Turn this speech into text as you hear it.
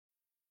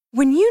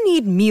When you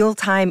need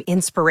mealtime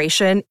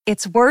inspiration,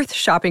 it's worth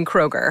shopping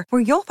Kroger,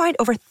 where you'll find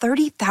over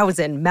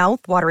 30,000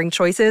 mouth-watering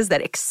choices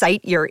that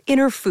excite your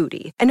inner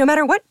foodie. And no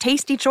matter what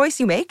tasty choice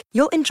you make,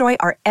 you'll enjoy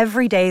our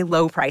everyday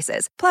low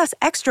prices, plus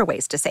extra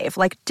ways to save,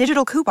 like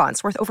digital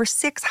coupons worth over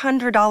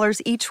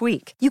 $600 each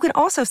week. You can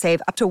also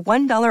save up to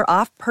 $1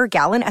 off per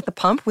gallon at the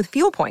pump with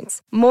fuel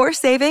points. More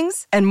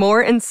savings and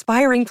more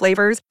inspiring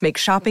flavors make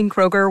shopping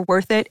Kroger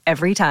worth it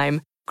every time.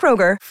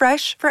 Kroger,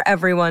 fresh for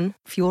everyone.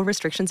 Fuel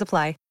restrictions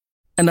apply.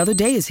 Another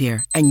day is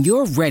here, and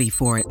you're ready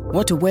for it.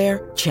 What to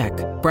wear? Check.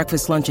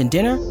 Breakfast, lunch, and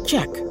dinner?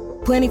 Check.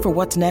 Planning for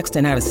what's next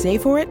and how to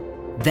save for it?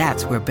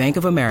 That's where Bank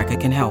of America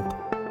can help.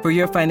 For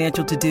your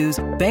financial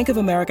to-dos, Bank of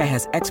America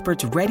has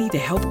experts ready to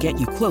help get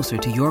you closer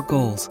to your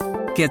goals.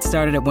 Get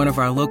started at one of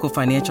our local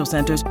financial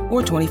centers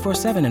or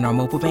 24/7 in our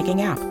mobile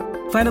banking app.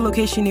 Find a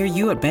location near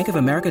you at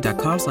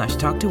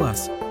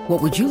bankofamerica.com/talktous.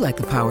 What would you like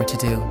the power to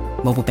do?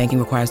 Mobile banking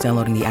requires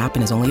downloading the app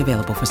and is only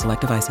available for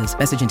select devices.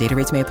 Message and data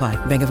rates may apply.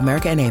 Bank of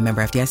America N.A.,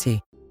 member FDIC.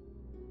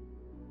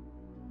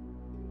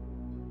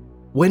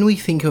 When we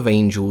think of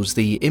angels,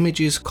 the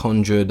images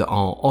conjured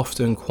are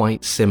often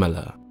quite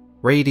similar.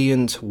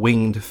 Radiant,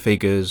 winged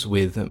figures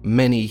with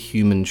many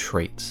human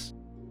traits.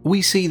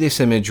 We see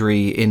this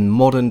imagery in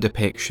modern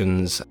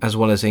depictions as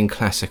well as in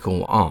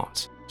classical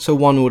art, so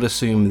one would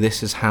assume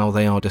this is how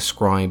they are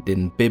described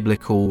in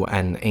biblical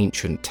and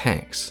ancient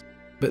texts,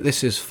 but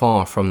this is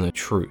far from the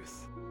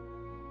truth.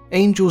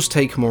 Angels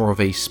take more of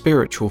a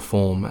spiritual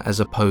form as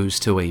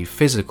opposed to a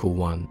physical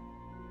one.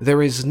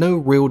 There is no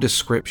real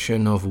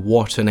description of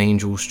what an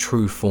angel's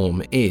true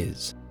form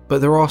is,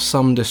 but there are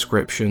some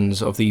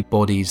descriptions of the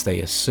bodies they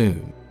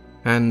assume.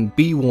 And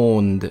be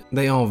warned,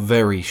 they are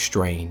very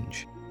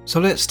strange. So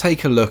let's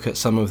take a look at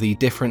some of the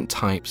different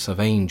types of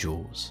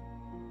angels.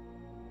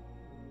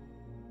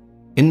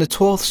 In the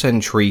 12th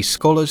century,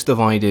 scholars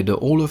divided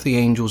all of the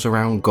angels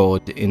around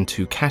God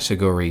into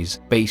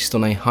categories based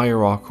on a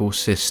hierarchical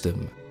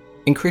system.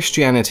 In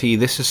Christianity,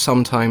 this is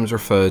sometimes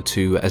referred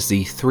to as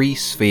the 3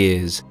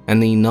 spheres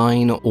and the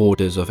 9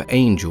 orders of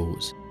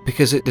angels,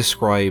 because it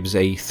describes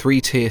a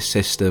 3-tier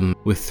system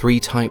with 3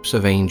 types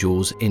of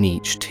angels in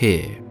each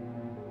tier.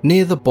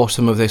 Near the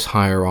bottom of this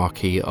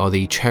hierarchy are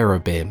the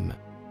cherubim.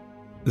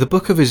 The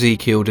book of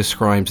Ezekiel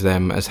describes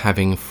them as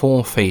having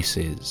 4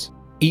 faces,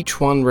 each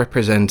one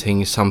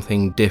representing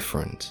something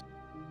different.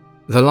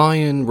 The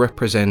lion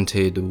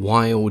represented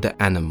wild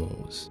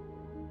animals.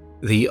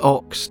 The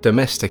ox,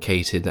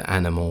 domesticated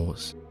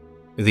animals,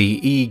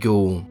 the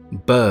eagle,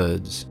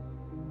 birds,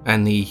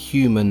 and the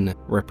human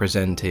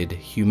represented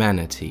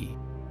humanity.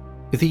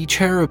 The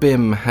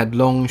cherubim had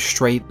long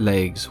straight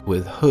legs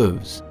with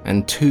hooves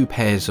and 2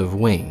 pairs of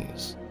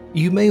wings.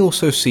 You may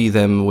also see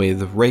them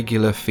with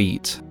regular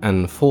feet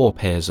and 4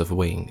 pairs of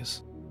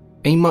wings.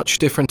 A much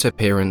different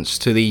appearance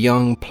to the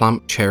young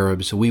plump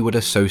cherubs we would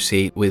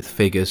associate with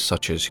figures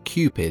such as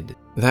Cupid,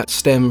 that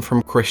stem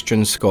from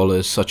Christian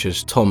scholars such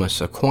as Thomas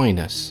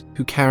Aquinas,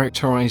 who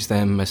characterize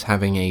them as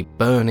having a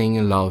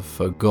burning love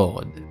for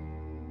God.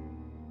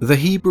 The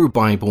Hebrew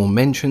Bible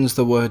mentions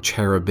the word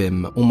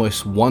cherubim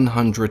almost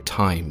 100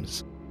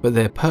 times, but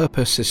their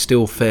purpose is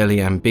still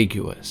fairly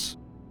ambiguous.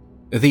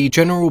 The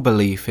general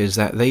belief is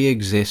that they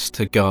exist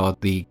to guard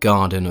the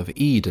Garden of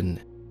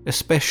Eden,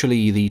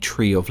 especially the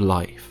Tree of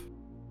Life.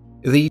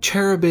 The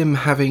cherubim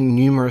having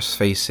numerous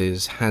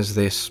faces has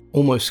this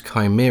almost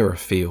chimera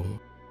feel,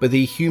 but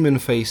the human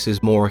face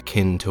is more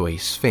akin to a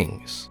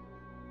sphinx.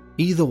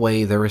 Either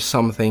way, there is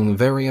something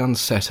very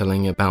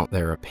unsettling about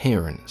their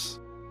appearance.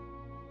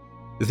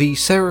 The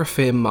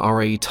seraphim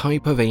are a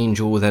type of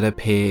angel that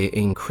appear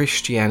in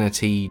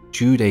Christianity,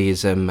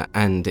 Judaism,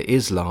 and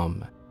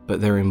Islam,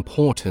 but their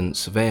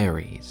importance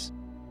varies.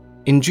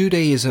 In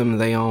Judaism,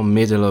 they are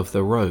middle of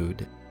the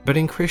road, but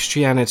in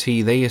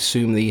Christianity, they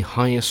assume the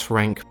highest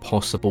rank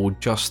possible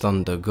just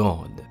under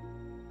God.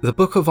 The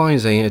book of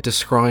Isaiah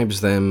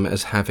describes them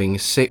as having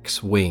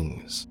 6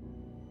 wings.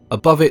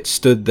 Above it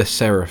stood the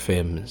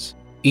seraphims.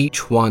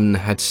 Each one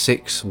had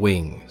 6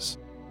 wings.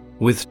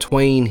 With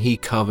twain he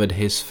covered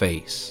his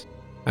face,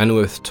 and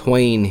with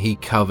twain he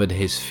covered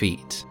his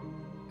feet,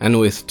 and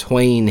with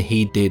twain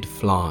he did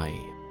fly.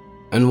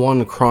 And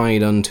one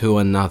cried unto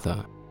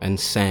another, and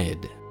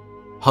said,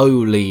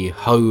 Holy,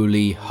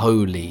 holy,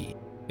 holy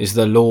is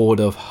the Lord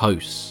of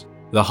hosts.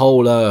 The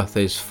whole earth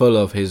is full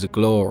of his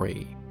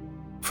glory.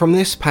 From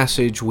this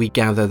passage we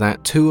gather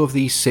that 2 of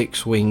these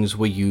 6 wings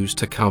were used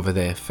to cover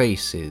their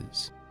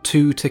faces,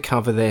 2 to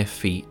cover their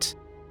feet,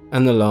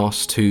 and the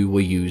last 2 were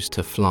used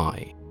to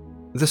fly.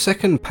 The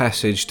second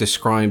passage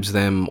describes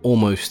them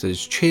almost as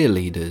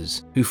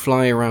cheerleaders who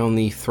fly around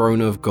the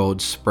throne of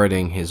God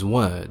spreading his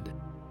word.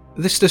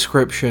 This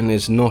description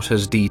is not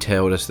as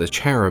detailed as the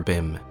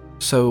cherubim,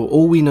 so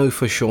all we know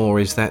for sure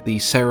is that the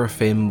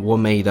seraphim were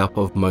made up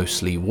of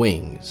mostly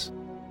wings.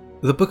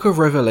 The book of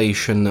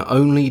Revelation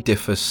only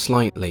differs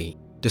slightly,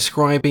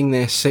 describing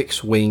their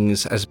 6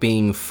 wings as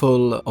being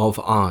full of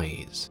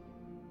eyes.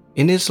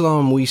 In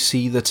Islam we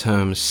see the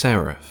term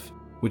seraph,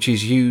 which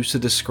is used to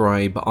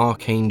describe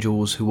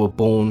archangels who were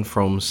born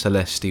from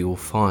celestial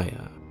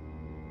fire.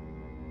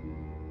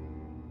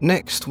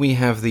 Next, we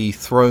have the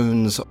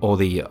thrones or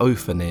the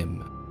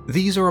Ophanim.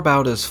 These are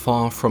about as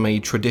far from a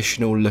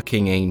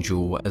traditional-looking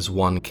angel as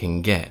one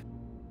can get.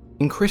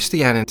 In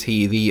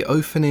Christianity, the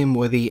Ophanim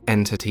were the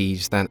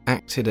entities that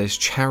acted as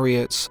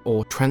chariots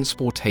or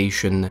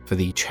transportation for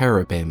the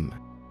cherubim.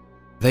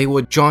 They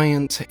were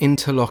giant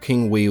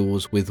interlocking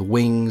wheels with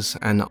wings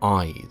and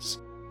eyes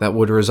that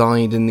would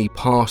reside in the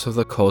part of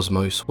the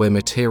cosmos where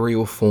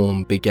material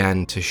form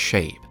began to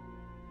shape.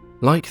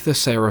 Like the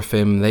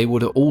seraphim, they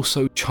would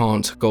also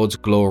chant God's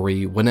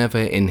glory whenever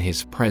in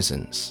His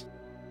presence.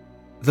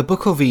 The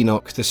Book of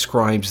Enoch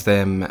describes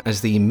them as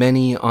the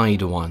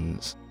many-eyed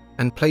ones,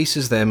 and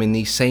places them in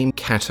the same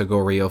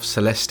category of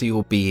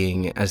celestial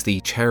being as the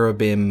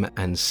cherubim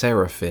and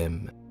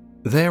seraphim.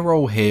 Their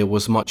role here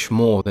was much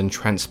more than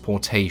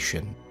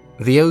transportation.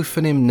 The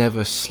Ophanim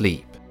never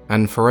sleep,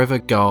 and forever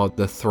guard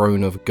the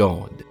throne of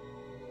God.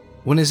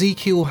 When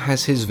Ezekiel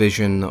has his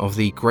vision of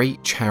the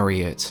great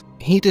chariot,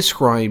 he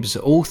describes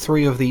all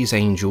three of these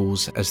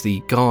angels as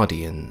the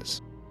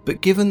guardians.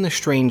 But given the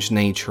strange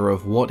nature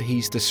of what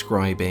he's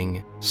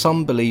describing,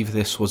 some believe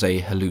this was a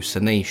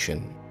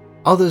hallucination.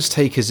 Others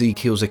take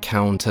Ezekiel's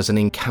account as an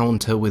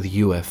encounter with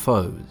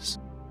UFOs,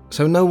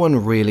 so no one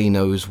really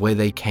knows where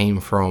they came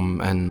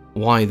from and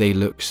why they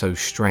look so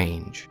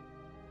strange.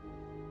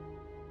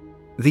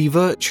 The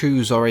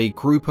Virtues are a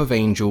group of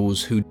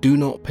angels who do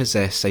not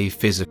possess a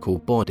physical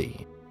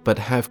body, but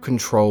have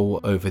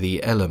control over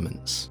the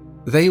elements.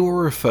 They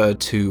were referred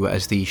to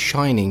as the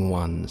Shining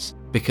Ones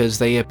because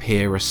they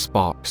appear as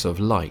sparks of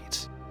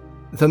light.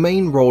 The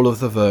main role of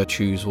the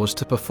Virtues was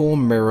to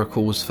perform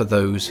miracles for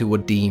those who were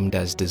deemed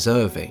as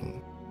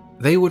deserving.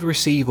 They would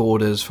receive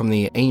orders from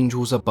the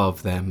angels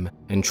above them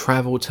and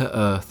travel to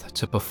Earth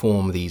to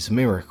perform these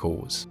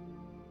miracles.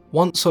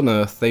 Once on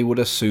Earth, they would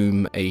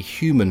assume a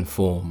human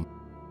form.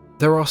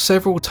 There are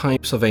several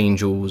types of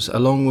angels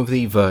along with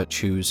the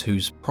Virtues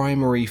whose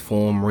primary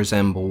form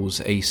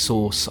resembles a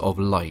source of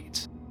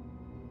light.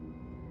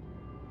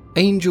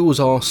 Angels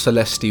are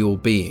celestial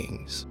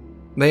beings.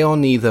 They are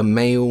neither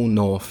male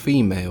nor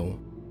female,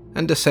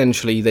 and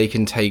essentially they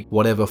can take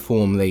whatever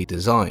form they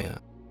desire.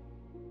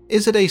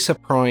 Is it a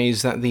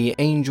surprise that the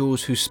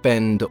angels who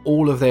spend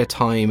all of their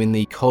time in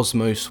the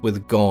cosmos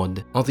with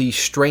God are the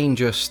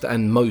strangest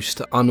and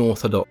most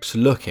unorthodox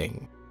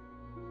looking?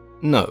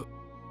 No,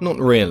 not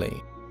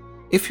really.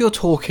 If you're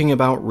talking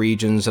about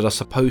regions that are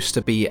supposed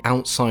to be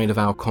outside of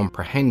our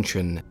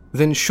comprehension,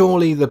 then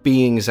surely the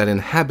beings that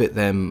inhabit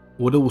them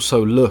would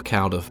also look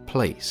out of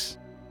place.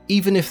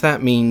 Even if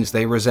that means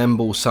they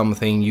resemble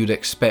something you'd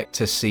expect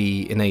to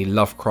see in a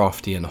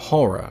Lovecraftian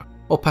horror,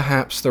 or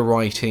perhaps the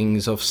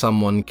writings of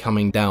someone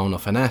coming down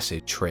off an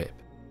acid trip.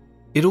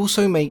 It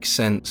also makes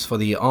sense for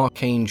the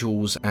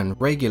archangels and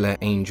regular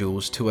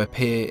angels to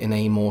appear in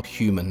a more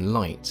human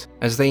light,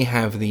 as they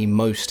have the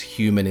most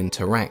human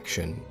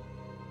interaction.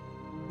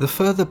 The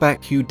further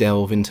back you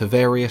delve into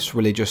various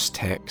religious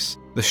texts,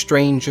 the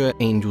stranger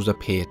angels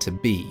appear to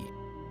be.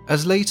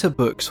 As later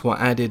books were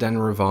added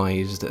and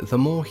revised, the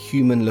more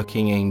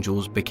human-looking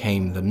angels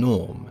became the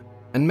norm,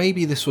 and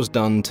maybe this was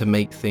done to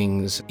make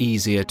things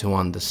easier to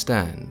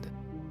understand.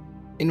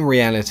 In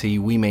reality,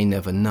 we may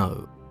never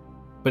know,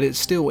 but it's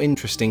still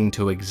interesting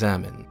to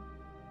examine.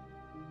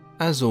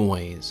 As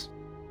always,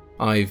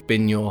 I've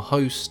been your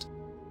host,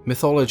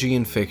 Mythology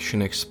and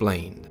Fiction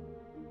Explained.